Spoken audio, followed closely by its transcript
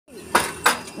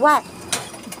What?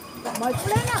 My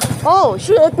friend Oh,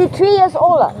 she 83 years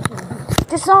old.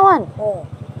 This one. Oh.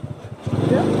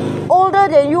 Older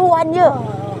than you 1 year.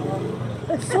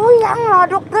 So young,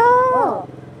 doctor.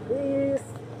 He's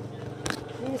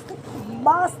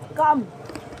must come.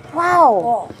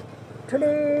 Wow.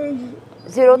 302.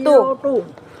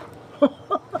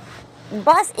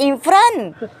 Bus in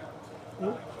front.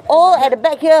 Oh, at the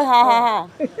back here. Ha ha ha.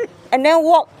 And then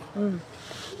walk.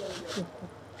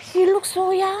 She looks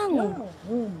so young.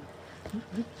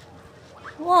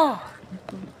 Wow.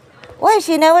 Why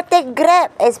she never take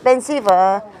Grab? Expensive,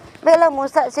 Bella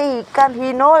Musa say he come,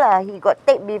 he know lah. He got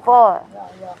take before.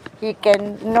 He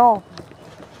can know.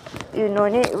 You know,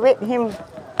 need wait him.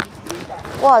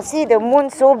 Wow, see the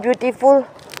moon so beautiful.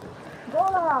 Go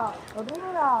lah,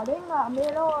 ring lah,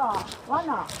 melo lah,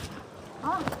 mana?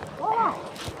 Go lah.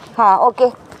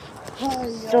 Okay.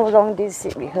 So long this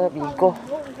sit with her, we go.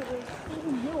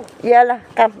 Yeah lah,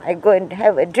 come. I go and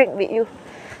have a drink with you.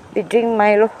 We drink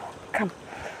Milo. Come.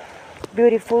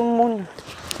 Beautiful moon.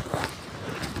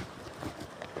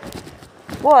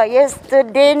 Wow,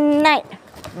 yesterday night,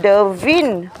 the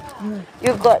wind.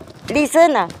 You got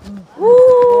listen ah?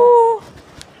 Woo!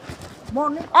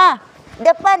 Morning.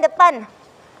 Depan.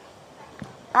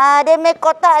 Dia make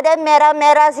kotak ada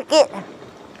merah-merah sikit.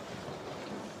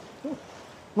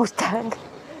 Mustang.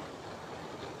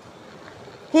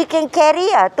 He can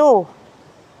carry tu.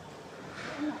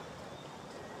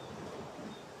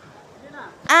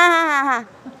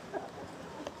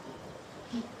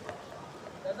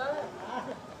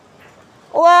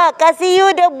 Wah, kasih you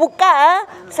dia buka.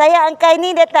 Saya angkat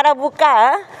ini dia tak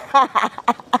buka.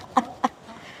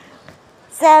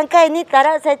 Saya angkat ini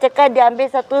tarak, saya cakap dia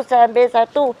ambil satu, saya ambil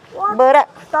satu.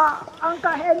 Berat. Tak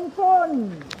angkat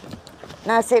handphone.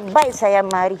 Nasib baik saya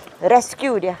mari.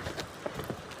 Rescue dia.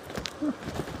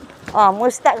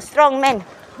 Mustaq strong man.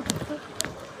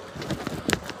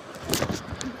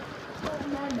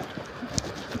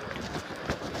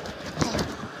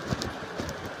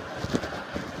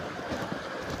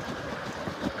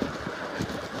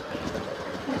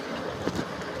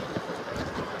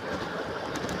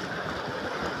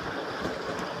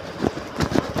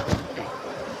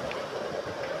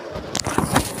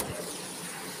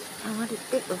 I want to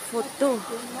take a photo.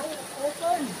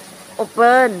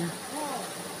 Open.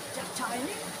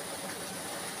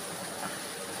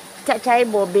 Cak cai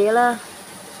bobe lah.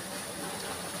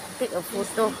 Take a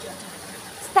photo.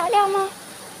 Start 了吗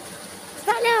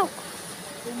Start 了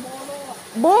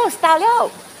Start 了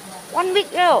 1 week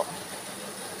了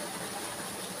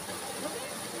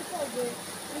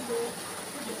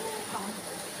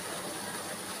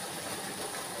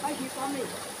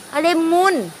Ale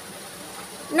moon.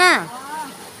 Nah.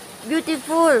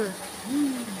 Beautiful.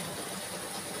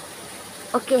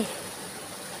 Okay.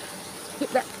 Hit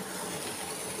back.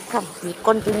 Come, we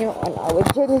continue on our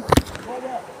journey.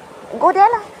 Go there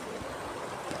lah.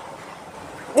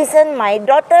 Listen, my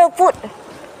daughter food.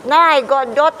 Now I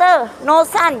got daughter, no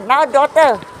son. Now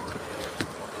daughter.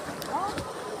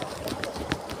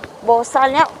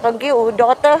 Bosan liao, thank you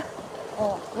daughter.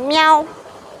 Meow.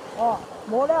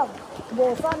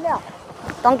 Bosan liao.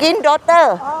 Thank you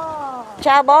daughter.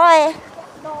 Cha boy.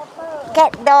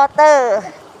 Cat daughter.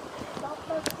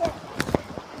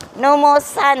 No more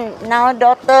son, now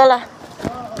daughter lah.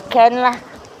 Can lah.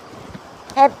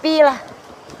 Happy lah.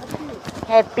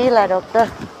 Happy lah, doctor.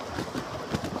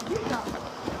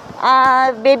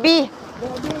 Baby.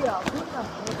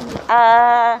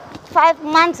 5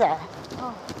 months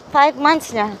 5 months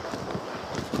nya.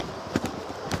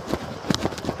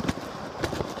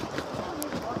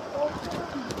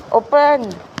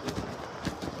 Open.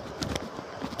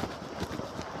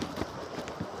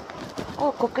 Oh,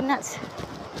 coconuts.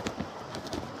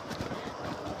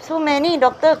 So many,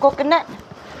 doctor, coconut.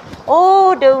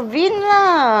 Oh, the wind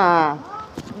lah.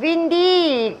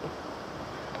 Windy.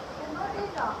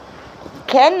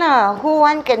 Can lah. Who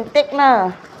one can take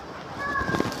lah.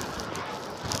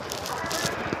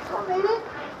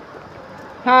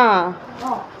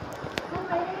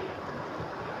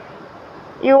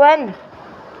 You want?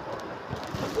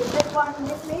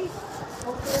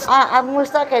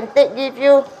 Musa can take, give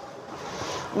you.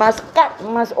 Must cut,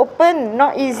 must open,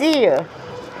 not easy.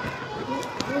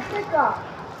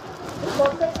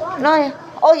 No,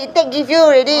 oh, he take, give you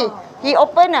already. He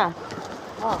open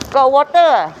Got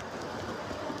water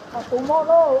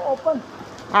Tomorrow open.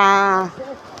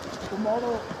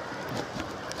 Tomorrow.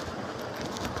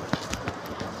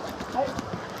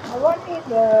 I want it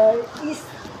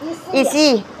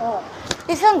easy.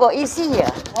 This one got easy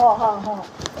here. Oh.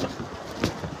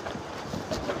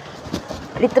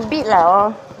 Little bit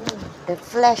lah, the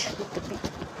flesh little bit.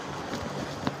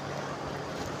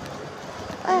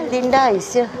 Ah, Linda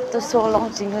is here. To so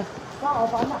long single. 烧好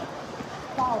饭啊，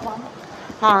烧好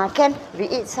饭， Can we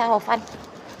eat sao fun?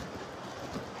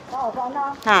 烧好饭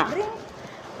啊。 Ha.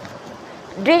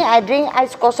 Drink. I drink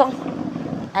ice kosong.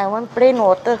 I want plain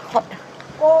water hot.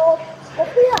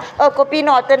 Kopi ah. Oh, kopi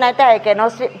no water night I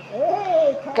cannot sleep.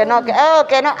 Eh, Cannot. Oh,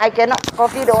 cannot. I cannot.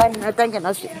 Coffee don't want. Night time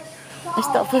cannot sleep. I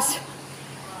stop first.